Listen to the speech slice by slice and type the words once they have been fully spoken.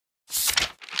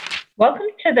Welcome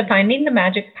to the Finding the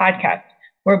Magic podcast,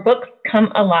 where books come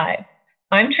alive.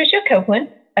 I'm Tricia Copeland,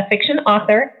 a fiction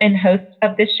author and host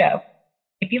of this show.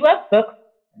 If you love books,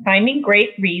 finding great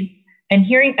reads, and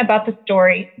hearing about the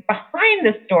story behind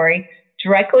the story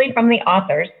directly from the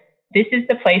authors, this is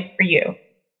the place for you.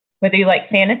 Whether you like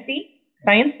fantasy,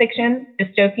 science fiction,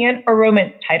 dystopian, or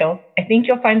romance titles, I think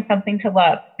you'll find something to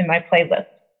love in my playlist.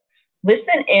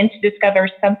 Listen in to discover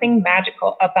something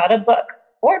magical about a book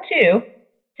or two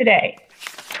today.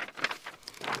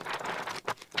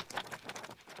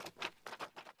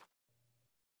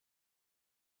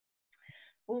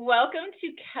 Welcome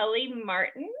to Kelly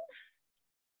Martin.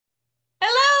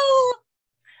 Hello.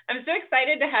 I'm so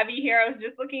excited to have you here. I was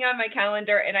just looking on my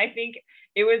calendar, and I think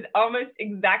it was almost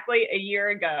exactly a year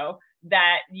ago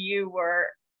that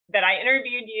I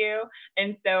interviewed you.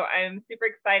 And so I'm super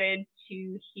excited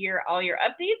to hear all your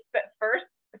updates. But first,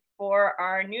 for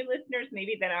our new listeners,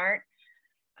 maybe that aren't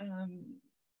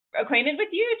acquainted with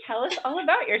you, tell us all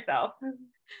about yourself.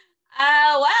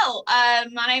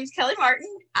 My name's Kelly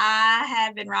Martin. I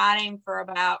have been writing for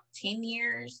about 10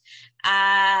 years.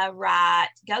 I write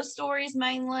ghost stories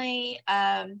mainly.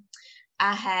 I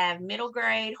have middle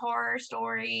grade horror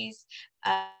stories,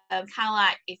 kind of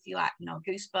like if you like,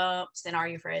 Goosebumps and Are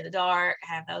You Afraid of the Dark?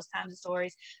 I have those kinds of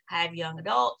stories. I have young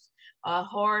adults,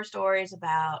 horror stories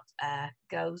about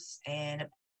ghosts and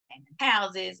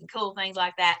houses and cool things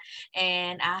like that.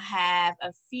 And I have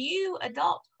a few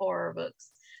adult horror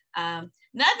books.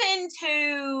 Nothing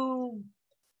too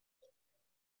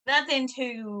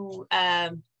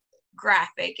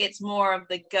graphic. It's more of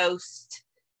the ghost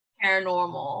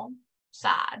paranormal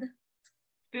side.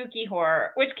 Spooky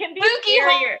horror, which can be spooky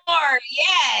scarier. Horror,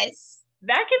 yes.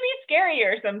 That can be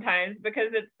scarier sometimes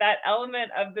because it's that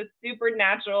element of the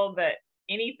supernatural that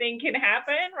anything can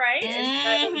happen, right?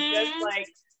 Instead of just like,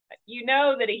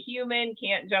 that a human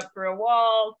can't jump through a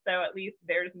wall, so at least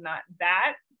there's not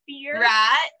that fear.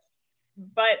 Right.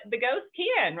 But the ghost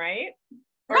can, right?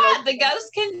 Right, the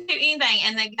ghost can do anything,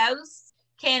 and the ghost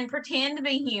can pretend to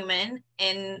be human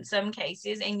in some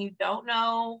cases, and you don't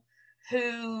know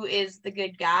who is the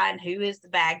good guy and who is the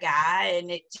bad guy,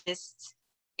 and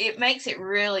it makes it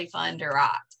really fun to write.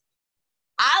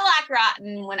 I like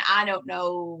writing when I don't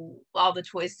know all the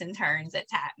twists and turns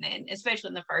that's happening, especially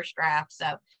in the first draft.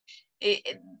 So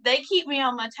they keep me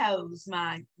on my toes,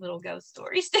 my little ghost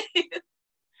stories too.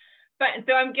 But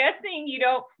so I'm guessing you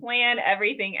don't plan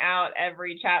everything out,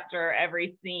 every chapter,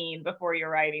 every scene before you're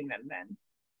writing them then.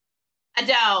 I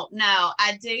don't, no.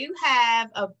 I do have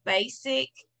a basic,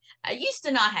 I used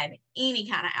to not have any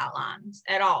kind of outlines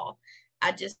at all.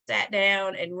 I just sat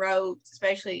down and wrote,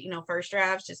 especially, first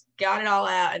drafts, just got it all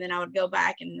out. And then I would go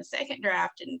back in the second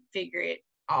draft and figure it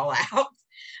all out.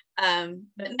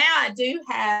 But now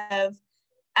I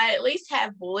at least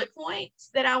have bullet points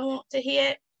that I want to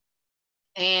hit.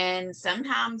 And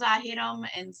sometimes I hit them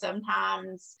and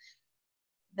sometimes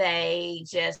they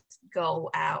just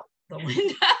go out the window,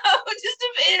 just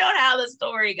depending on how the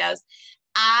story goes.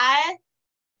 I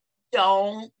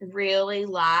don't really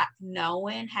like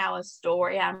knowing how a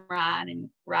story I'm writing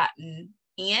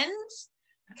ends,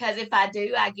 because if I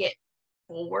do, I get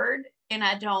bored and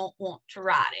I don't want to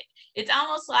write it. It's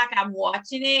almost like I'm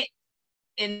watching it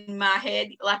in my head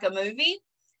like a movie,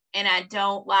 and I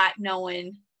don't like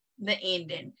knowing the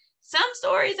ending. Some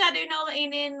stories I do know the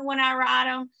ending when I write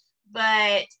them,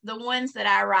 but the ones that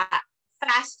I write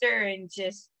faster and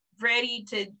just ready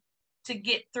to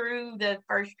get through the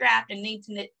first draft and need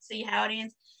to see how it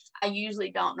ends, I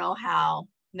usually don't know how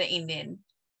the ending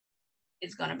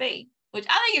is going to be, which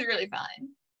I think is really fun.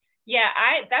 Yeah,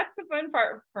 that's the fun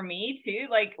part for me too.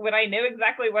 Like when I know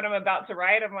exactly what I'm about to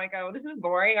write, I'm like, oh, this is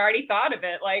boring. I already thought of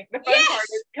it. Like the fun part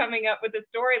is coming up with the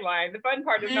storyline. The fun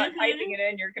part is not typing it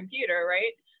in your computer,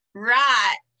 right?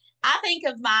 Right. I think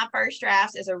of my first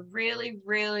drafts as a really,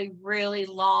 really, really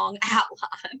long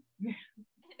outline.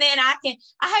 Then I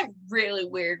have really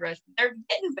weird rush. They're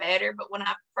getting better, but when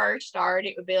I first started,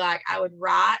 it would be like I would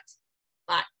write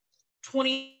like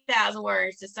 20,000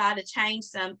 words, decide to change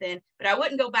something, but I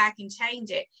wouldn't go back and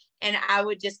change it. And I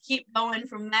would just keep going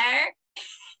from there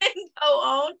and go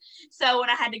on. So when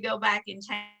I had to go back and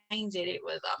change it, it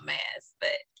was a mess,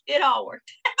 but it all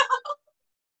worked out.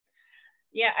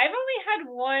 Yeah, I've only had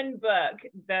one book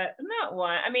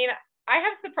I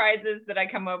have surprises that I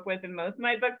come up with in most of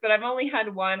my books, but I've only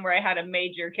had one where I had a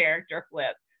major character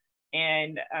flip.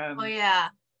 And oh yeah,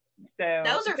 so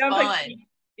those are fun.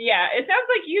 It sounds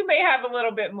like you may have a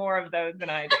little bit more of those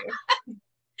than I do.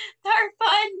 They're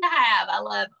fun to have. I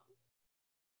love them.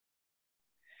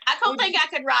 I don't think I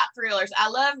could write thrillers. I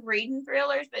love reading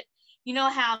thrillers, but you know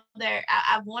how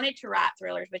I've wanted to write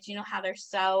thrillers, but you know how they're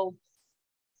so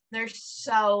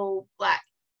like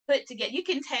put together. You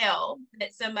can tell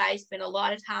that somebody spent a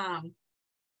lot of time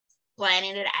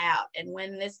planning it out, and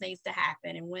when this needs to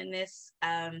happen, and when this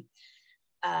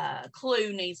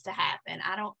clue needs to happen.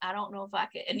 I don't know if I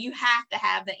could. And you have to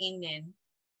have the ending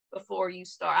before you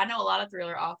start. I know a lot of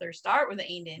thriller authors start with the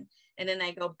ending and then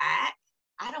they go back.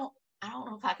 I don't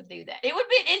know if I could do that. It would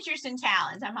be an interesting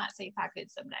challenge. I might see if I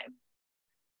could someday.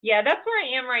 Yeah, that's where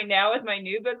I am right now with my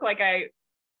new book. Like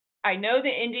I know the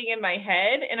ending in my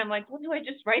head, and I'm like, well, do I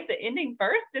just write the ending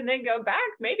first and then go back?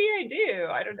 Maybe I do.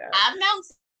 I don't know. I've known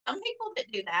some people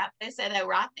that do that. They say they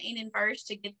write the ending first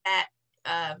to get that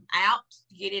out,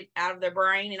 to get it out of their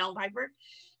brain and on paper,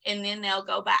 and then they'll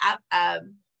go back.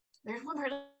 There's one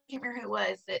person, I can't remember who it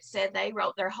was, that said they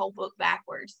wrote their whole book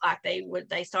backwards. Like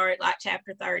they started like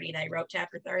chapter 30, they wrote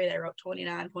chapter 30, they wrote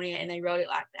 29, 28, and they wrote it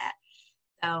like that.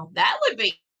 So that would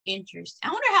be interesting.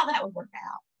 I wonder how that would work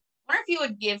out. I wonder if you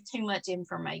would give too much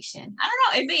information. I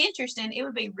don't know. It'd be interesting. It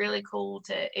would be really cool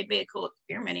it'd be a cool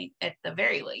experiment at the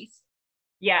very least.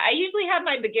 Yeah, I usually have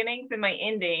my beginnings and my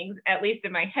endings, at least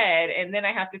in my head, and then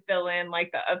I have to fill in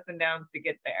like the ups and downs to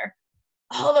get there.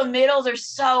 Oh, the middles are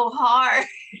so hard.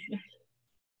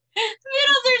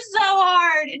 Middles are so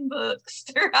hard in books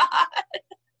to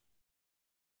write.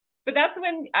 But that's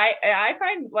when I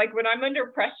find, like, when I'm under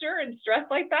pressure and stress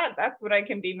like that, that's when I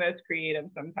can be most creative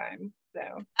sometimes. So.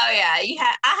 Oh yeah,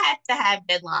 I have to have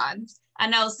deadlines. I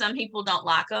know some people don't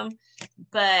like them,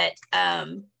 but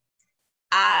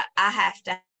I have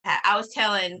to. I was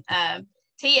telling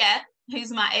Tia,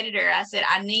 who's my editor, I said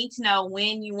I need to know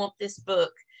when you want this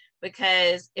book,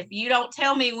 because if you don't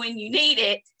tell me when you need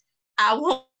it, I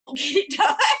won't get it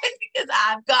done, because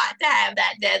I've got to have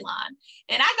that deadline.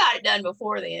 And I got it done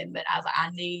before then, but I was like, I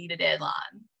need a deadline.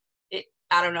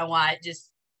 I don't know why, it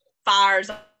just fires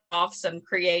off some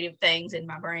creative things in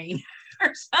my brain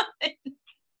or something.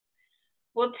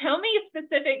 Well, tell me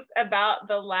specifics about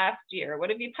the last year. What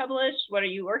have you published? What are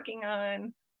you working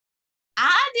on?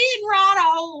 I didn't write a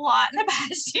whole lot in the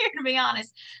past year, to be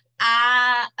honest.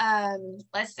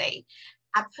 Let's see.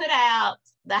 I put out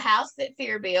The House That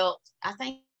Fear Built. I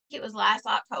think it was last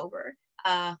October.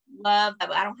 Love,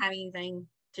 but I don't have anything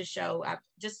to show. I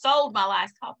just sold my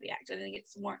last copy, actually. I didn't get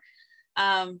some more.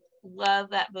 Love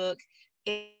that book.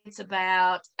 It's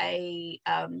about a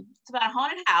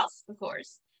haunted house, of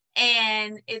course.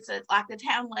 And it's like a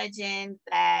town legend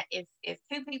that if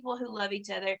two people who love each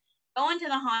other go into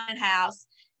the haunted house,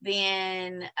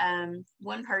 then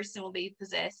one person will be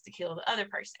possessed to kill the other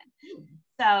person.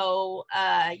 So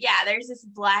yeah, there's this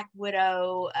Black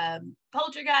Widow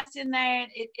poltergeist in there.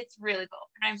 It's really cool.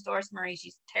 Her name's Doris Marie.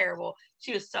 She's terrible.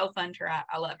 She was so fun to write.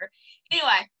 I love her.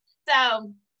 Anyway,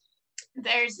 so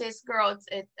there's this girl.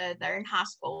 They're in high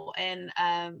school, and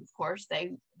of course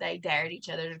they dared each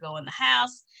other to go in the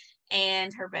house,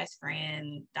 and her best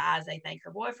friend dies. They think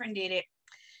her boyfriend did it.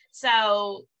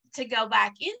 So to go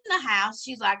back in the house,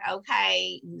 she's like,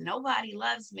 okay, nobody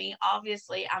loves me.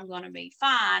 Obviously, I'm going to be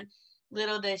fine.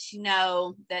 Little does she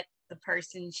know that the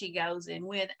person she goes in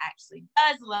with actually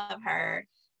does love her,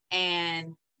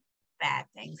 and bad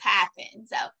things happen.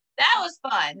 So that was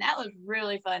fun. That was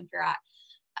really fun to write.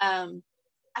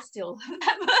 I still love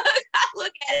that book. I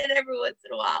look at it every once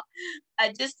in a while,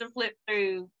 just to flip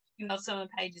through, some of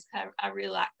the pages. I really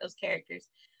like those characters.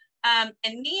 And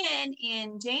then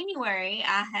in January,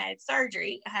 I had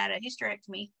surgery. I had a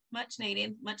hysterectomy, much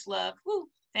needed, much loved. Woo,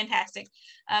 fantastic.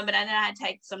 But then I had to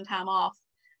take some time off.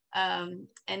 And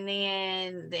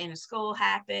then the end of school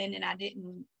happened, and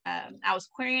I was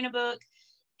querying a book.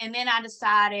 And then I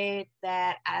decided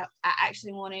that I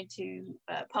actually wanted to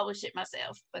publish it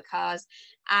myself, because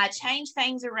I changed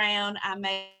things around. I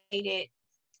made it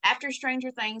after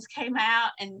Stranger Things came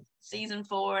out in season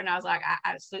 4, and I was like, I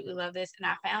absolutely love this. And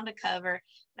I found a cover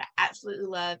that I absolutely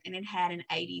loved, and it had an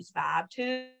 80s vibe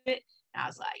to it. And I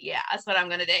was like, yeah, that's what I'm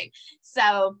going to do.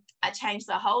 So I changed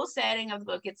the whole setting of the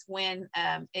book. It's when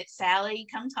it's Sally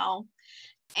comes home,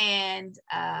 and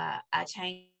I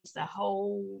changed the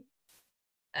whole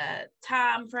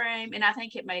time frame, and I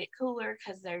think it made it cooler,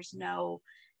 because there's no,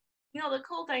 the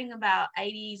cool thing about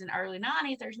 80s and early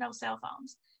 90s, there's no cell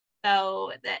phones,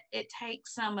 so that it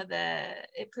takes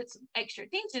it puts some extra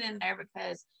attention in there,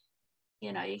 because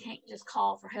you can't just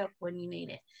call for help when you need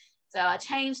it. So I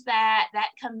changed that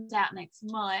comes out next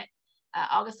month,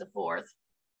 August the 4th.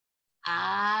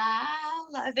 I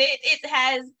love it.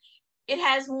 It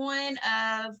has one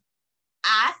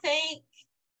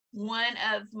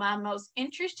of my most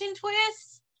interesting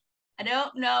twists. I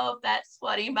don't know if that's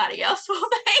what anybody else will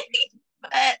think,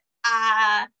 but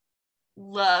I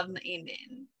love the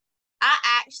ending.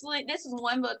 This is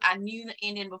one book I knew the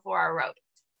ending before I wrote it.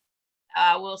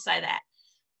 I will say that.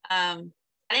 I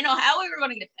didn't know how we were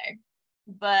going to get there,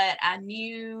 but I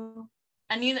knew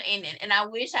the ending, and I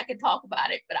wish I could talk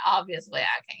about it, but obviously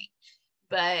I can't.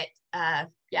 But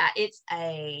yeah, it's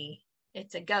a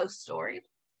ghost story.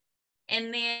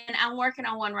 And then I'm working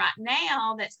on one right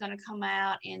now that's going to come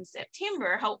out in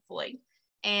September, hopefully.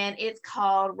 And it's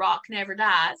called Rock Never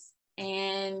Dies.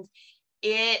 And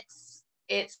it's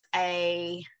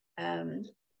a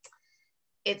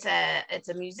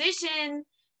musician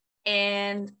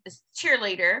and a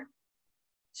cheerleader.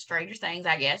 Stranger Things,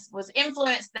 I guess, was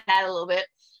influenced that a little bit.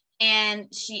 And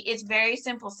it's very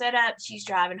simple setup. She's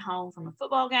driving home from a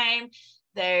football game.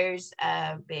 There's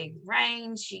a big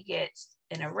rain. She gets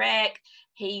in a wreck.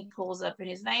 He pulls up in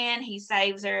his van. He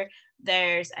saves her.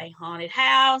 There's a haunted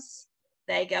house.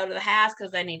 They go to the house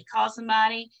because they need to call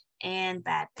somebody, and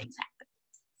bad things happen.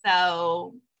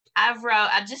 So I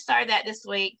just started that this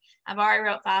week. I've already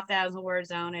wrote 5,000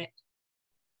 words on it.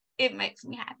 It makes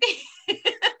me happy.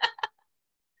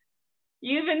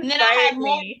 You've inspired me. And then I have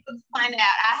more to find out.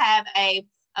 I have a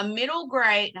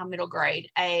midlife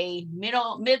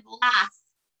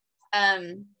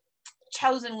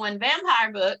chosen one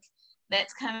vampire book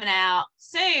that's coming out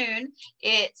soon.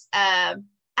 It's I've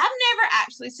never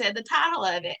actually said the title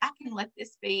of it. I can let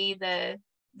this be the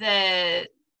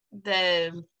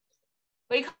what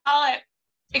do you call it?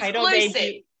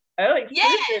 Exclusive. Oh,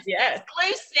 exclusive, yes.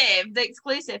 Exclusive. The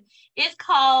exclusive. It's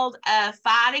called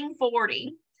Fighting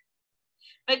 40,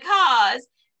 because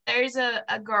there's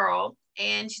a girl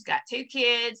and she's got 2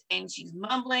 kids and she's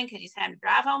mumbling because she's having to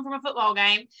drive home from a football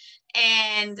game.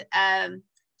 And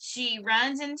she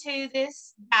runs into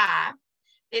this guy.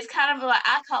 It's kind of like,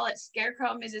 I call it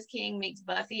Scarecrow Mrs. King meets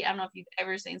Buffy. I don't know if you've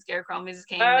ever seen Scarecrow Mrs.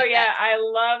 King. Oh, yeah. I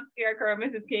love Scarecrow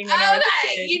Mrs. King. When I was a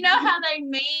kid. You know how they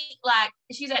meet? Like,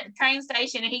 she's at the train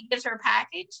station and he gives her a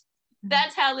package?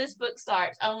 That's how this book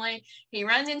starts. Only he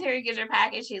runs into her, he gives her a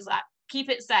package. He's like, keep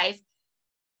it safe.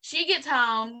 She gets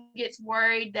home, gets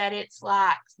worried that it's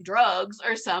like drugs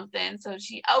or something. So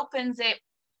she opens it.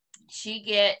 She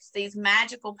gets these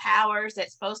magical powers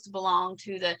that's supposed to belong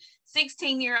to the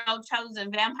 16-year-old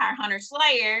chosen vampire hunter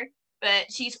slayer, but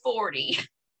she's 40.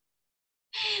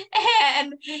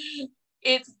 And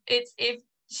it's if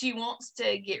she wants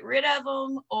to get rid of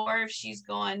them or if she's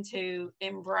going to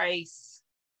embrace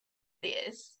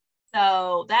this.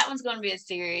 So that one's going to be a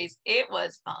series. It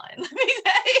was fun. Let me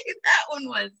tell you, that one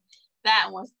was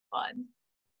fun.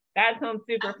 That sounds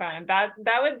super fun. That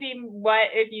would be what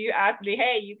if you asked me,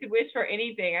 hey, you could wish for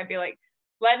anything. I'd be like,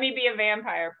 let me be a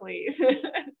vampire, please.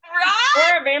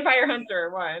 Right? Or a vampire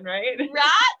hunter one, right?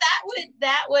 Right.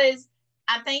 That was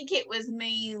I think it was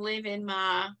me living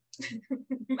my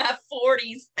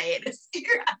 40s fantasy.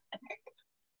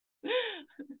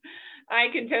 I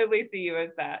can totally see you as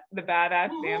that, the badass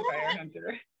vampire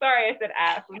hunter. Sorry, I said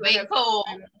ass. Wait, cool.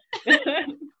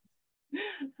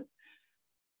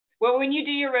 Well, when you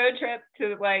do your road trip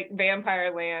to like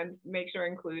Vampire Land, make sure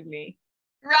to include me.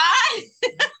 Right?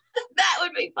 That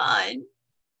would be fun.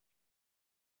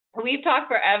 We've talked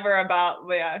forever about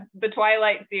the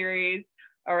Twilight series,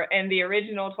 and the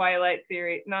original Twilight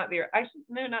series. Not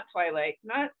Twilight.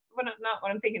 Not what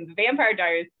I'm thinking. The Vampire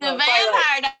Diaries. The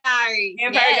Vampire Diaries.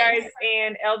 Vampire Diaries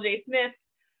and L.J. Smith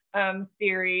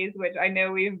series, which I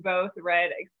know we've both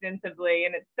read extensively,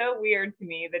 and it's so weird to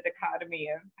me, the dichotomy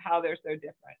of how they're so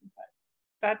different, but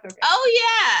that's okay. Oh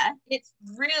yeah, it's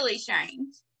really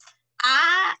strange.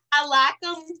 I like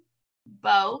them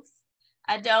both.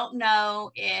 I don't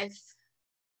know if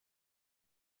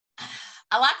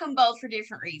I like them both for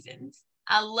different reasons.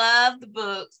 I love the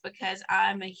books because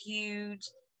I'm a huge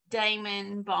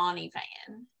Damon Bonny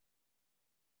fan.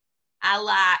 I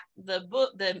like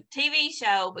the TV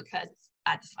show because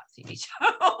I just like TV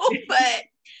show, but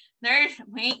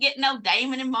we ain't getting no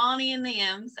Damon and Bonnie in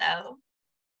them, so.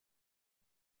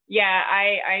 Yeah,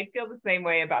 I feel the same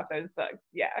way about those books.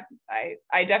 Yeah,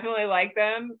 I definitely like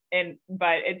them,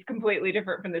 but it's completely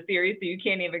different from the series, so you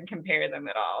can't even compare them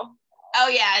at all. Oh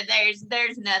yeah,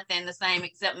 there's nothing the same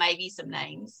except maybe some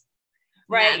names.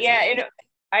 Right. Yeah, and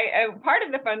part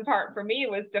of the fun part for me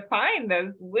was to find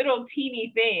those little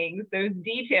teeny things, those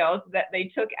details that they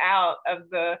took out of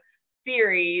the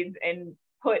series and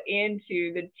put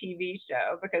into the TV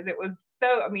show, because it was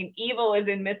so, I mean, evil is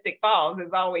in Mystic Falls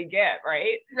is all we get,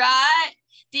 right? Right.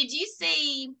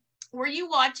 Were you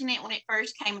watching it when it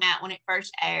first came out, when it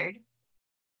first aired?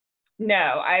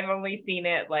 No, I've only seen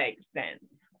it like since.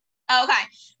 Okay.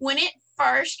 When it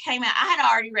first came out, I had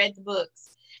already read the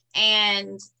books,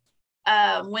 and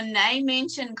when they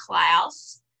mentioned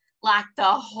Klaus, like the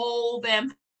whole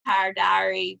Vampire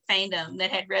Diary fandom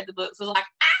that had read the books was like,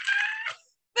 ah!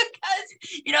 Because,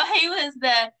 you know, he was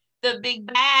the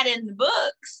big bad in the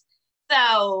books.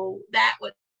 So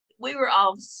we were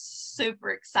all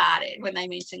super excited when they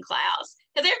mentioned Klaus,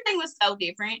 because everything was so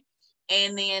different.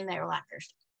 And then they were like,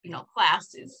 there's, you know,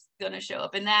 Klaus is going to show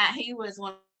up, and that he was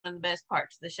one of the best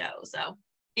parts of the show. So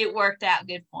it worked out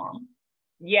good for him.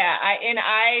 Yeah,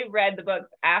 I read the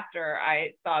books after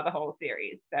I saw the whole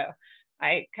series, so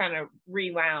I kind of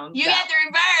rewound. You got the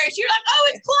reverse. You're like,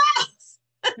 oh, it's Klaus.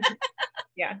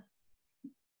 Yeah.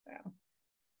 So.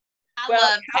 I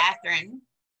love Catherine.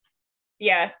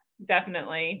 Yes,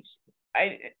 definitely. So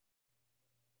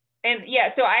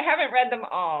I haven't read them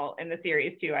all in the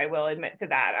series too. I will admit to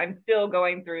that. I'm still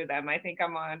going through them. I think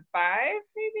I'm on 5,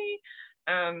 maybe.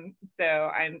 So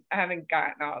I haven't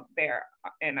gotten all there,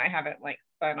 and I haven't like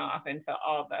spun off into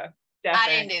all the. I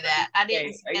didn't do that. I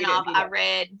didn't spin off. I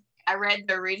read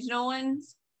the original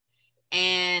ones,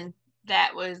 and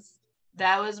that was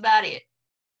about it.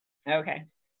 Okay,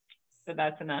 so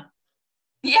that's enough.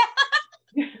 Yeah.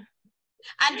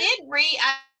 I did read.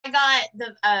 I got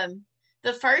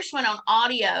the first one on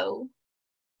audio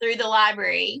through the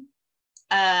library.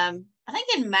 I think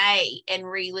in May, and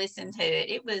re-listened to it.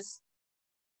 It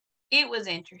was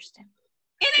interesting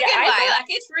in a good way. Like,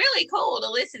 it's really cool to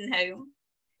listen to.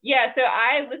 Yeah, so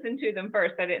I listened to them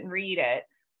first. I didn't read it.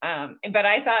 But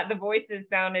I thought the voices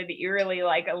sounded eerily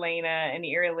like Elena and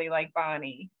eerily like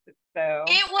Bonnie. So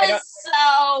it was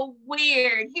so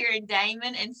weird hearing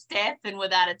Damon and Stefan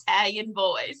with that Italian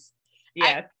voice.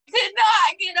 Yes. I could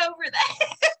not get over that.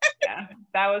 Yeah,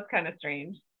 that was kind of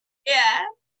strange. Yeah.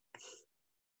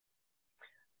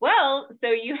 Well, so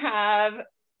you have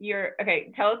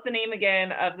tell us the name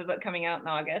again of the book coming out in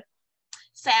August.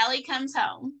 Sally Comes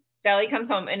Home. Sally Comes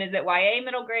Home. And is it YA,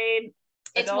 middle grade?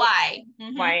 Adult? It's YA.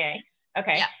 Mm-hmm. YA.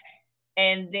 Okay. Yeah.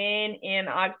 And then in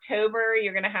October,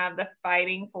 you're going to have the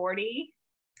Fighting 40.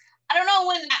 I don't know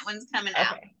when that one's coming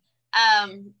out.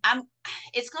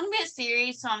 It's going to be a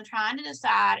series, so I'm trying to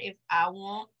decide if I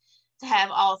want to have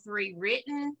all 3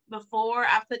 written before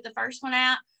I put the first one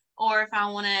out, or if I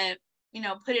want to, you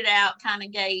know, put it out, kind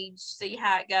of gauge, see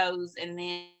how it goes, and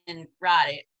then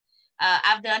write it.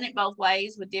 I've done it both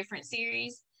ways with different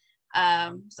series.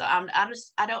 So I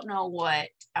don't know what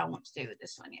I want to do with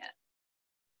this one yet.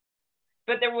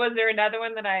 But was there another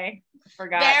one that I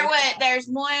forgot? There's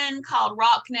one called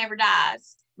Rock Never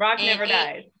Dies. Rock Never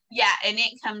Dies. Yeah, and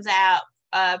it comes out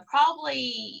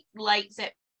probably late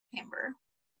September.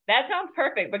 That sounds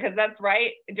perfect, because that's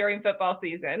right during football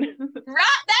season.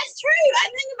 Right, that's true. I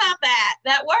think about that.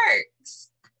 That works.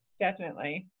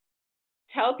 Definitely.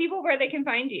 Tell people where they can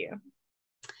find you.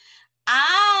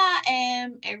 I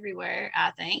am everywhere,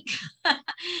 I think.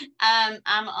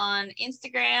 I'm on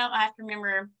Instagram. I have to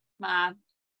remember my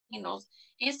handles.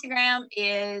 Instagram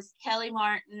is Kelly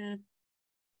Martin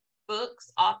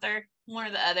Books, author, one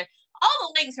or the other.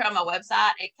 All the links are on my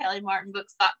website at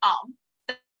kellymartinbooks.com.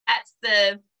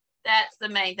 That's the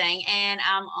main thing. And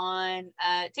I'm on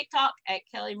TikTok at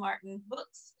Kelly Martin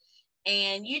Books,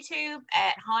 and YouTube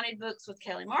at Haunted Books with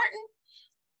Kelly Martin.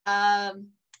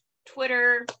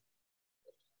 Twitter,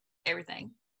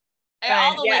 everything.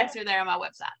 All the links are there on my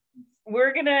website.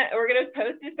 We're gonna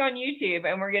post this on YouTube,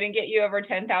 and we're gonna get you over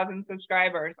 10,000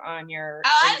 subscribers on your.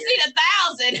 Oh, I've seen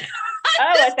 1,000.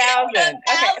 Oh, 1,000. Okay.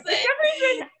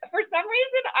 For some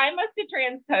reason, I must have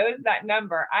transposed that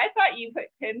number. I thought you put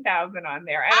 10,000 on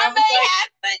there. And I may have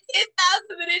put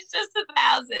 10,000, but it's just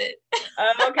 1,000.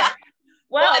 Oh, okay.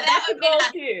 Well, that's a goal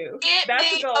too.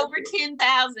 That's a goal over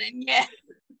 10,000. Yeah.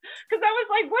 Because I was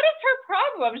like, what is her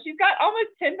problem? She's got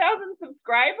almost 10,000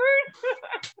 subscribers.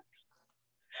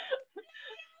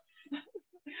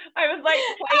 I was like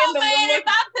playing if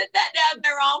I put that down, the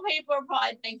wrong people are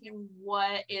probably thinking,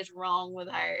 what is wrong with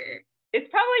her? It's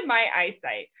probably my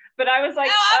eyesight. But I was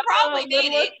like, I probably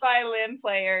need littlest violin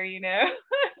player, you know.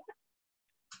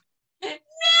 No, I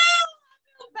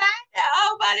feel bad. I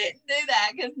hope I didn't do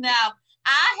that, because now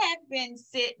I've been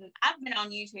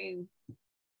on YouTube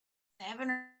 7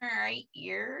 or 8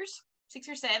 years, 6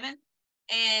 or 7.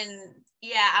 And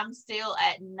yeah, I'm still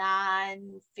at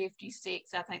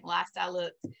 956, I think, last I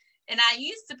looked. And I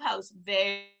used to post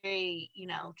very,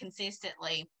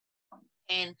 consistently.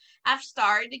 And I've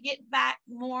started to get back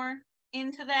more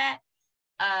into that.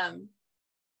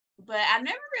 But I've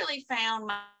never really found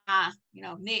my,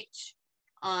 niche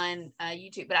on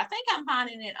YouTube. But I think I'm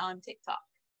finding it on TikTok.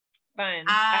 Fun.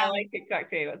 I like TikTok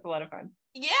too. It's a lot of fun.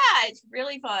 Yeah, it's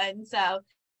really fun. So,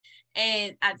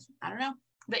 and I don't know.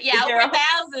 But yeah, over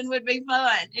 1,000 would be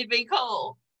fun. It'd be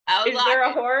cool. Is there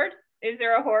a horror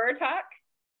talk?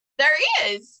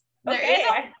 There is. There Okay, is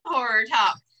a horror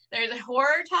talk. There's a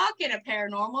horror talk and a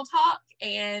paranormal talk,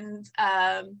 and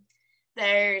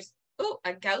there's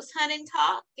a ghost hunting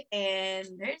talk, and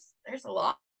there's a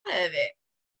lot of it.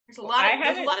 There's a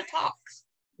lot of talks.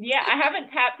 Yeah, I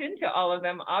haven't tapped into all of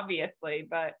them, obviously,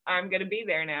 but I'm gonna be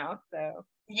there now. So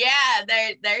yeah,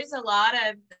 there's a lot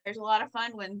of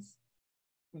fun ones.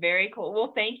 Very cool.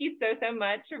 Well, thank you so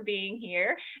much for being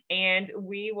here, and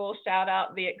we will shout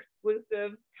out the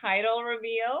exclusive title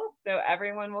reveal so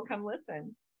everyone will come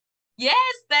listen. Yes,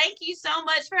 thank you so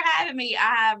much for having me.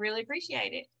 I really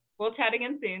appreciate it. We'll chat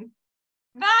again soon.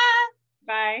 Bye.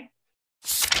 Bye.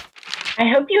 I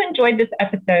hope you enjoyed this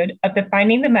episode of the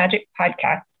Finding the Magic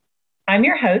podcast. I'm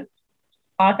your host,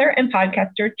 author and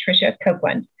podcaster Tricia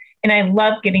Copeland, and I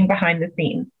love getting behind the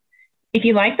scenes. If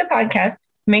you like the podcast,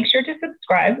 make sure to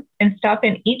subscribe and stop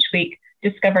in each week to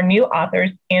discover new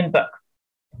authors and books.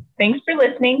 Thanks for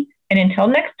listening, and until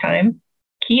next time,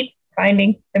 keep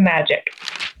finding the magic.